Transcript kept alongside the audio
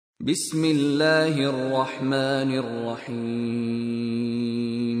بسم الله الرحمن الرحيم.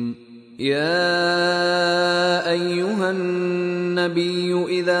 يا أيها النبي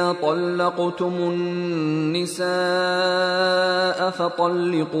إذا طلقتم النساء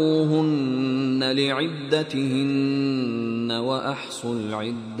فطلقوهن لعدتهن وأحصوا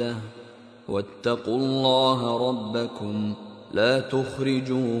العدة واتقوا الله ربكم لا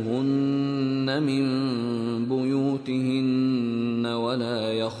تخرجوهن من بيوتهن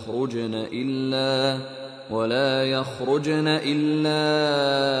ولا يخرجن إلا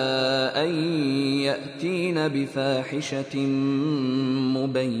أن يأتين بفاحشة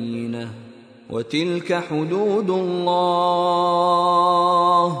مبينة وتلك حدود الله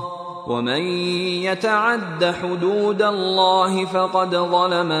ومن يتعد حدود الله فقد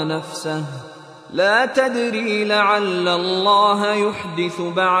ظلم نفسه لا تدري لعل الله يحدث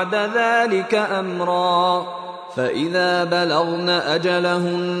بعد ذلك أمرا فإذا بلغن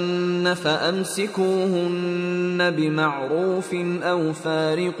أجلهن فأمسكوهن بمعروف أو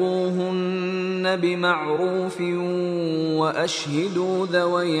فارقوهن بمعروف وأشهدوا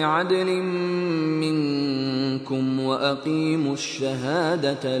ذوي عدل منكم وأقيموا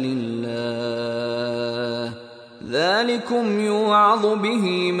الشهادة لله ذلكم يوعظ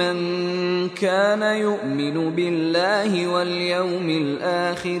به من كان يؤمن بالله واليوم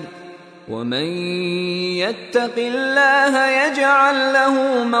الآخر ومن يتق الله يجعل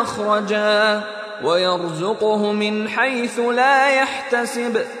له مخرجا ويرزقه من حيث لا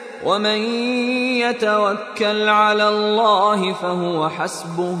يحتسب ومن يتوكل على الله فهو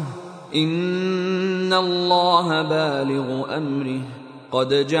حسبه إن الله بالغ أمره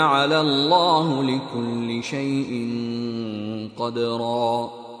قد جعل الله لكل شيء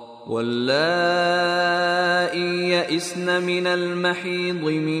قدرا واللائي يئسن من المحيض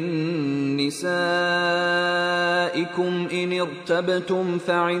من نسائكم إن ارتبتم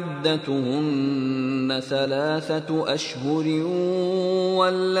فعدتهن 3 أشهر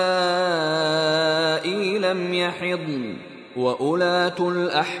واللائي لم يحضن وأولاة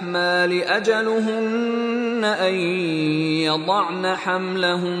الأحمال أجلهن أن يضعن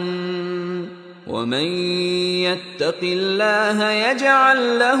حملهن ومن يتق الله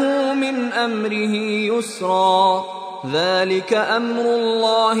يجعل له من أمره يسرا ذلك أمر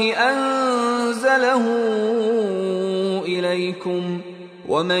الله أنزله إليكم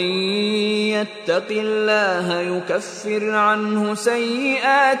ومن يتق الله يكفر عنه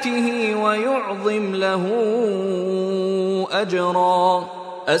سيئاته ويعظم له أجرا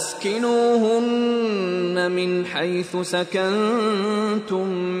أسكنوهن من حيث سكنتم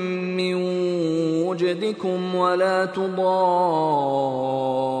من وجدكم ولا تضاروهن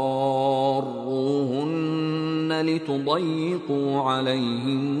لتضيقوا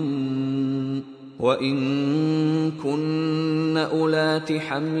عليهن وإن كن أولات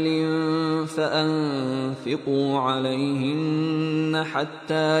حمل فأنفقوا عليهن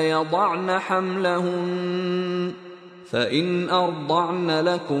حتى يضعن حملهن فإن أرضعن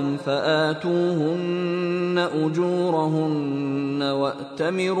لكم فآتوهن أجورهن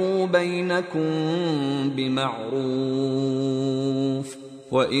وأتمروا بينكم بمعروف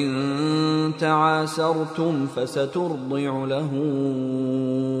وإن تعاسرتم فسترضع له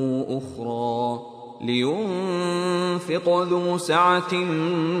أخرى لينفق ذو سعة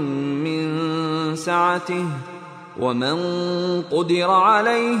من سعته ومن قدر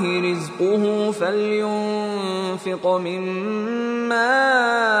عليه رزقه فلينفق مما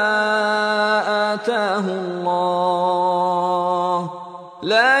آتاه الله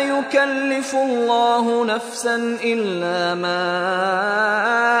لا يكلف الله نفسا إلا ما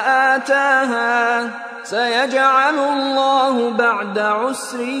آتاها سيجعل الله بعد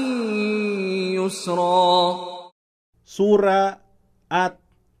عسر يسرا. Sura at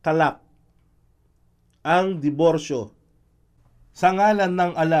Talak. Ang diborsyo. Sa ngalan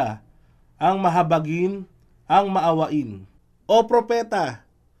ng Allah, ang mahabagin, ang maawain. O propeta,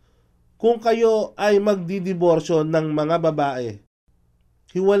 kung kayo ay magdidiborsyo ng mga babae,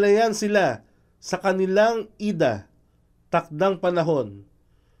 hiwalayan sila sa kanilang ida, takdang panahon,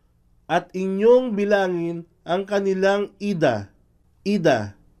 at inyong bilangin ang kanilang ida.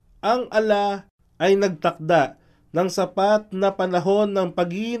 Ang Allah ay nagtakda ng sapat na panahon ng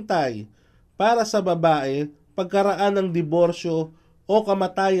paghihintay para sa babae pagkaraan ng diborsyo o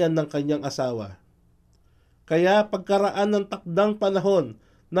kamatayan ng kanyang asawa. Kaya pagkaraan ng takdang panahon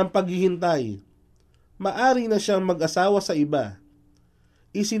ng paghihintay, maari na siyang mag-asawa sa iba.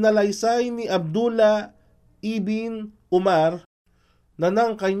 Isinalaysay ni Abdullah ibn Umar na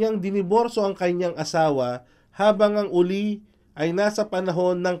nang kanyang diniborso ang kanyang asawa habang ang uli ay nasa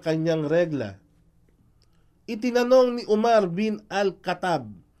panahon ng kanyang regla. Itinanong ni Umar bin al-Khattab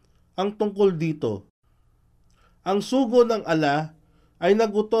ang tungkol dito. Ang sugo ng ala ay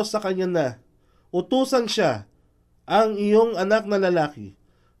nagutos sa kanya na utusan siya ang iyong anak na lalaki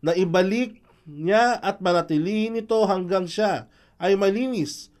na ibalik niya at manatilihin ito hanggang siya ay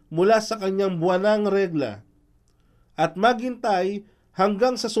malinis mula sa kanyang buwanang regla at maghintay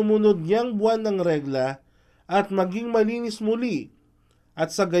hanggang sa sumunod niyang buwan ng regla at maging malinis muli.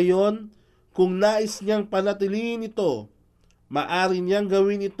 At sa gayon, kung nais niyang panatilihin ito, maari niyang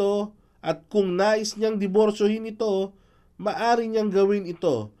gawin ito, at kung nais niyang diborsyohin ito, maari niyang gawin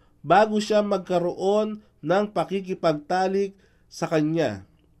ito bago siya magkaroon ng pakikipagtalik sa kanya.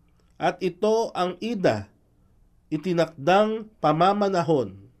 At ito ang ida, itinakdang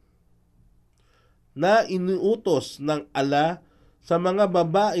pamamanahon na iniutos ng ala sa mga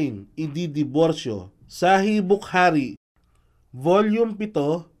babaeng ididiborsyo. Sahih Bukhari, Volume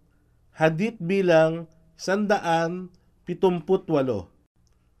 7, Hadith bilang 178.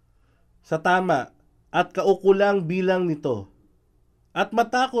 Sa tama at kaukulang bilang nito, at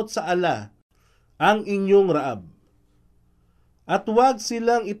matakot sa ala ang inyong Raab. At huwag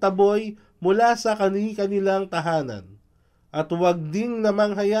silang itaboy mula sa kanilang tahanan, at huwag ding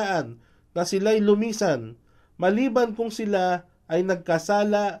namang hayaan na sila'y lumisan, maliban kung sila ay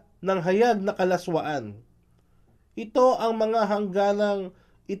nagkasala ng hayag na kalaswaan. Ito ang mga hangganang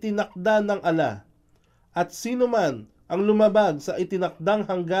itinakda ng ala, at sino man ang lumabag sa itinakdang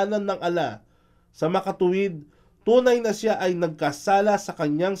hangganan ng ala sa makatuwid, tunay na siya ay nagkasala sa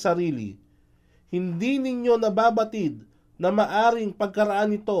kanyang sarili. Hindi ninyo nababatid na maaring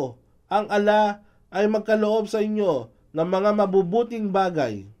pagkaraan nito ang ala ay magkaloob sa inyo ng mga mabubuting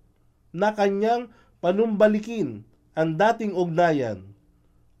bagay na kanyang panumbalikin ang dating ugnayan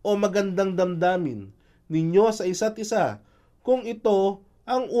o magandang damdamin ninyo sa isa't isa kung ito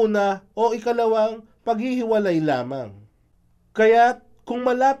ang una o ikalawang paghihiwalay lamang. Kaya't kung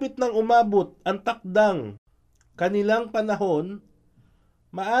malapit nang umabot ang takdang kanilang panahon,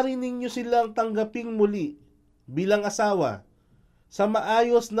 maari ninyo silang tanggaping muli bilang asawa sa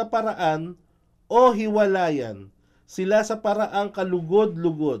maayos na paraan o hiwalayan sila sa paraang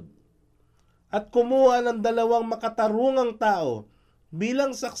kalugod-lugod at kumuha ng dalawang makatarungang tao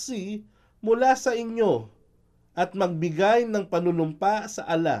bilang saksi mula sa inyo at magbigay ng panunumpa sa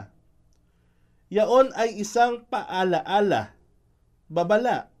ala. Yaon ay isang paalaala,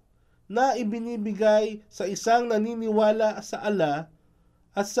 babala, na ibinibigay sa isang naniniwala sa ala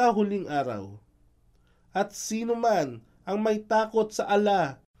at sa huling araw. At sino man ang may takot sa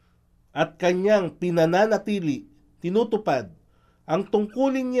ala at kanyang pinananatili, tinutupad ang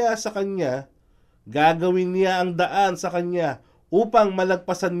tungkulin niya sa kanya, gagawin niya ang daan sa kanya upang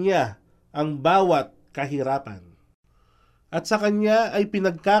malagpasan niya ang bawat kahirapan. At sa kanya ay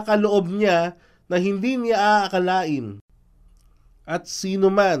pinagkakaloob niya na hindi niya aakalain. At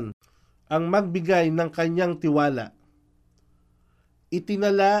sino man ang magbigay ng kanyang tiwala.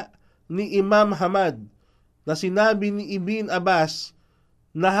 Itinala ni Imam Ahmad na sinabi ni Ibn Abbas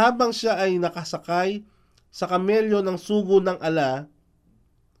na habang siya ay nakasakay sa kamelyo ng sugo ng ala,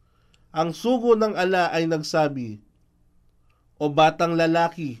 ang sugo ng ala ay nagsabi, "O batang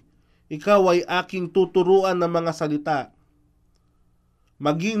lalaki, ikaw ay aking tuturuan ng mga salita.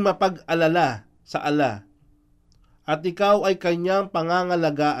 Maging mapag-alala sa ala, at ikaw ay kanyang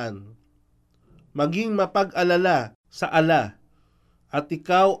pangangalagaan. Maging mapag-alala sa ala, at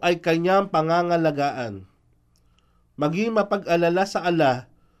ikaw ay kanyang pangangalagaan. Maging mapag-alala sa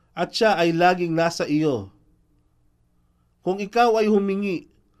ala, at siya ay laging nasa iyo. Kung ikaw ay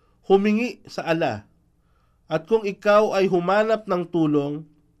humingi sa ala, at kung ikaw ay humanap ng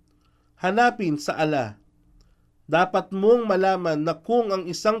tulong, hanapin sa ala. Dapat mong malaman na kung ang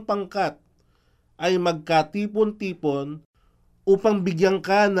isang pangkat ay magkatipon-tipon upang bigyan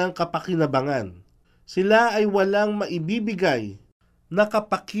ka ng kapakinabangan, sila ay walang maibibigay na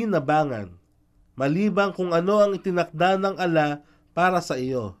kapakinabangan, maliban kung ano ang itinakda ng ala para sa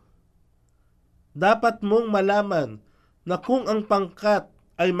iyo. Dapat mong malaman na kung ang pangkat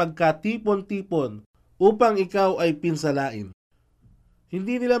ay magkatipon-tipon upang ikaw ay pinsalain,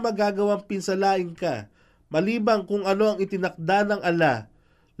 hindi nila magagawang pinsalain ka, maliban kung ano ang itinakda ng ala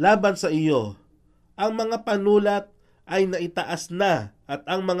laban sa iyo. Ang mga panulat ay naitaas na at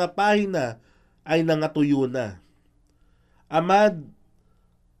ang mga pahina ay nangatuyo na." Ahmad,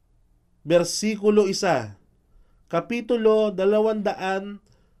 versikulo 1, kapitulo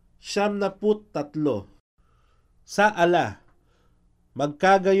 273. Sa ala,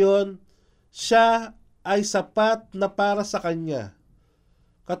 magkagayon, siya ay sapat na para sa kanya.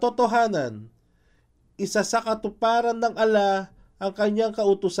 Katotohanan, isa sa katuparan ng ala ang kanyang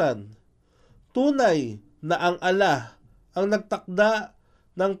kautusan. Tunay na ang ala ang nagtakda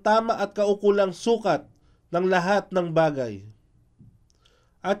ng tama at kaukulang sukat ng lahat ng bagay.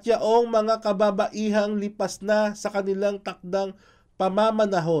 At yaong mga kababaihang lipas na sa kanilang takdang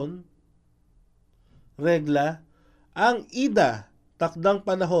pamamanahon, regla, ang ida, takdang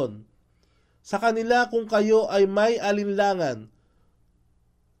panahon, sa kanila kung kayo ay may alinlangan,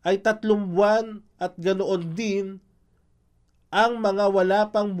 ay 3 buwan at ganoon din ang mga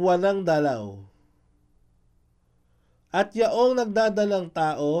wala pang buwanang dalaw. At yaong nagdadalang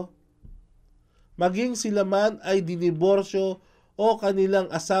tao, maging sila man ay diniborsyo o kanilang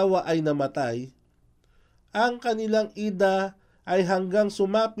asawa ay namatay, ang kanilang ida ay hanggang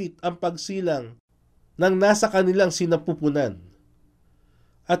sumapit ang pagsilang ng nasa kanilang sinapupunan.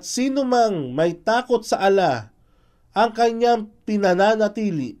 At sino mang may takot sa ala, ang kanyang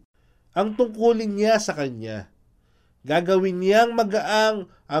pinananatili, ang tungkulin niya sa kanya. Gagawin niyang magaang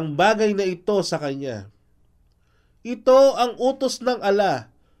ang bagay na ito sa kanya. Ito ang utos ng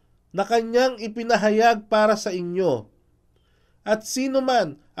ala na kanyang ipinahayag para sa inyo. At sino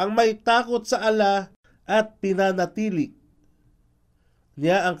man ang may takot sa ala at pinanatili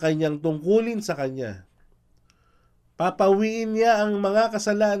niya ang kanyang tungkulin sa kanya, papawiin niya ang mga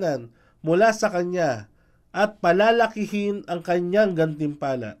kasalanan mula sa kanya at palalakihin ang kanyang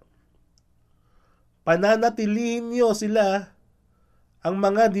gantimpala. Pananatilihin niyo sila, ang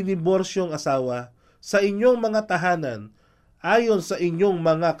mga diniborsyong asawa, sa inyong mga tahanan ayon sa inyong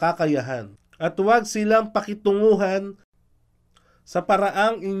mga kakayahan, at huwag silang pakitunguhan sa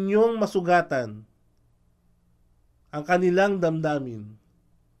paraang inyong masugatan ang kanilang damdamin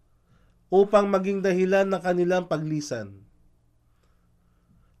upang maging dahilan ng kanilang paglisan.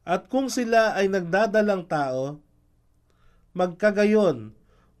 At kung sila ay nagdadalang tao, magkagayon,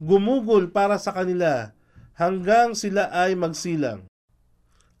 gumugol para sa kanila hanggang sila ay magsilang.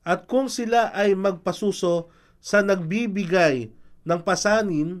 At kung sila ay magpasuso sa nagbibigay ng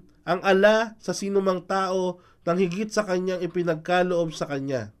pasanin, ang ala sa sinumang tao ng higit sa kanyang ipinagkaloob sa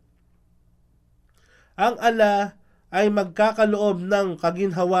kanya. Ang ala ay magkakaloob ng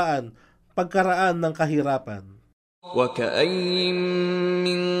kaginhawaan pagkaraan ng kahirapan. وَكَأَيٍّ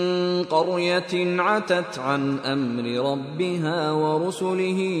مِّن قَرْيَةٍ عَتَتْ عَنْ أَمْرِ رَبِّهَا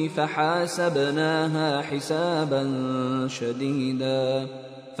وَرُسُلِهِ فَحَاسَبْنَاهَا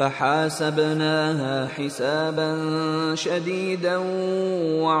حِسَابًا شَدِيدًا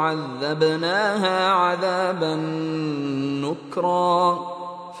وَعَذَّبْنَاهَا عَذَابًا نُكْرًا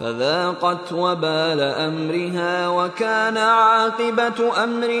فَذَاقَتْ وَبَالَ أَمْرِهَا وَكَانَ عَاقِبَةُ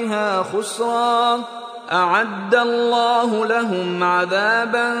أَمْرِهَا خُسْرًا أَعَدَّ اللَّهُ لَهُمْ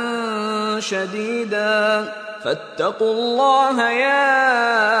عَذَابًا شَدِيدًا فَاتَّقُوا اللَّهَ يَا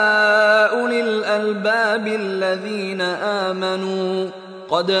أُولِي الْأَلْبَابِ الَّذِينَ آمَنُوا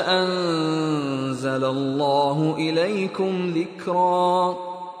قَدْ أَنزَلَ اللَّهُ إِلَيْكُمْ ذِكْرًا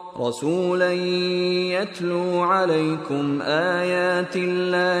رَسُولًا يَتْلُو عَلَيْكُمْ آيَاتِ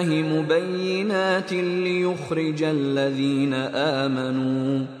اللَّهِ مُبَيِّنَاتٍ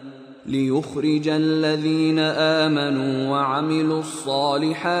ليخرج الذين آمنوا وعملوا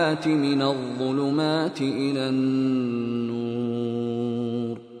الصالحات من الظلمات إلى النور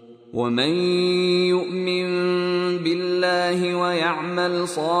ومن يؤمن بالله ويعمل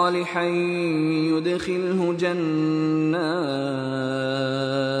صالحا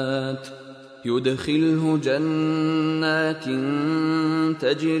يدخله جنات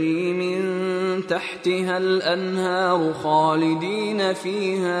تجري من تحتها الأنهار خالدين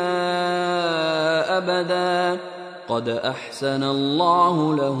فيها أبدا قد أحسن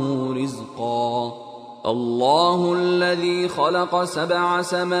الله له رزقا الله الذي خلق 7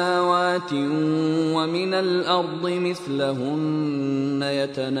 سماوات ومن الأرض مثلهن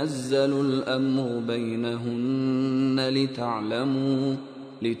يتنزل الأمر بينهن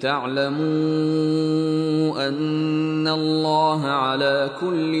لتعلموا أن الله على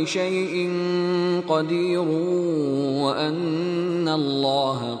كل شيء قدير وأن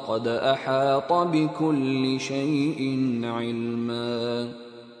الله قد أحاط بكل شيء علما.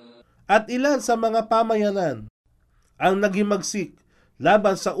 At ilan sa mga pamayanan ang naghimagsik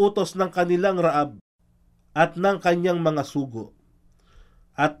laban sa utos ng kanilang Raab at ng kanyang mga sugo,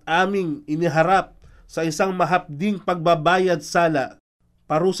 at aming iniharap sa isang mahapding pagbabayad sala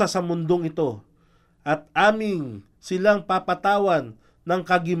parusa sa mundong ito, at aming silang papatawan ng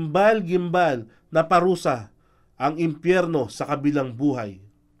kagimbal-gimbal na parusa, ang impyerno sa kabilang buhay.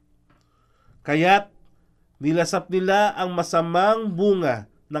 Kaya't nilasap nila ang masamang bunga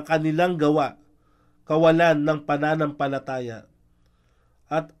ng kanilang gawa, kawalan ng pananampalataya.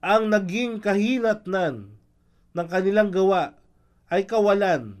 At ang naging kahinatnan ng kanilang gawa ay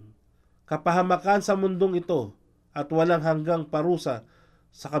kawalan, kapahamakan sa mundong ito, at walang hanggang parusa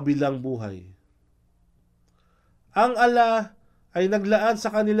sa kabilang buhay. Ang Allah ay naglaan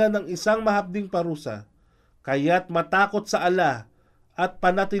sa kanila ng isang mahapding parusa, kaya't matakot sa Allah at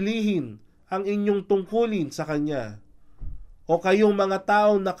panatilihin ang inyong tungkulin sa Kanya. O kayong mga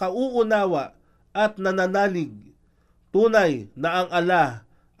taong nakauunawa at nananalig, tunay na ang Allah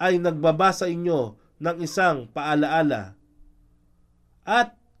ay nagbaba sa inyo ng isang paalaala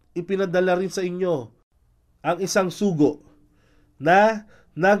at ipinadala rin sa inyo ang isang sugo na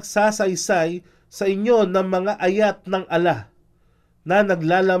nagsasaysay sa inyo ng mga ayat ng Allah na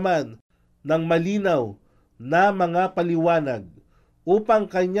naglalaman ng malinaw na mga paliwanag upang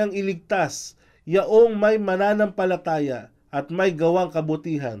kanyang iligtas yaong may mananampalataya at may gawang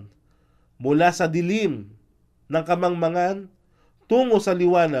kabutihan mula sa dilim ng kamangmangan tungo sa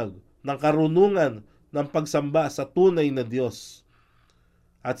liwanag ng karunungan ng pagsamba sa tunay na Diyos.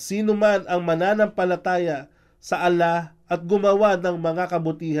 At sino man ang mananampalataya sa Allah at gumawa ng mga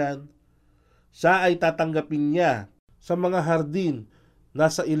kabutihan, siya ay tatanggapin niya sa mga hardin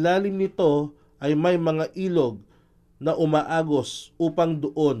na sa ilalim nito ay may mga ilog na umaagos upang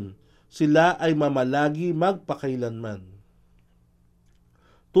doon sila ay mamalagi magpakailanman.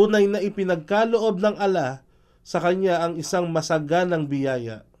 Tunay na ipinagkaloob ng Allah sa kanya ang isang masaganang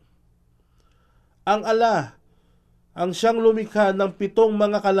biyaya. Ang Allah, ang siyang lumikha ng 7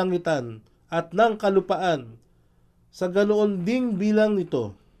 mga kalangitan at ng kalupaan, sa ganoon ding bilang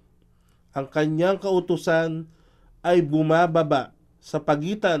nito, ang kanyang kautusan ay bumababa sa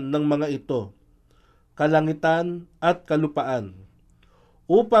pagitan ng mga ito, kalangitan at kalupaan,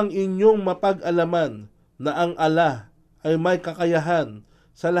 upang inyong mapag-alaman na ang Allah ay may kakayahan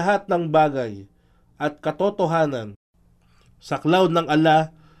sa lahat ng bagay at katotohanan. Sa cloud ng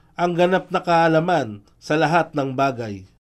Allah ang ganap na kaalaman sa lahat ng bagay.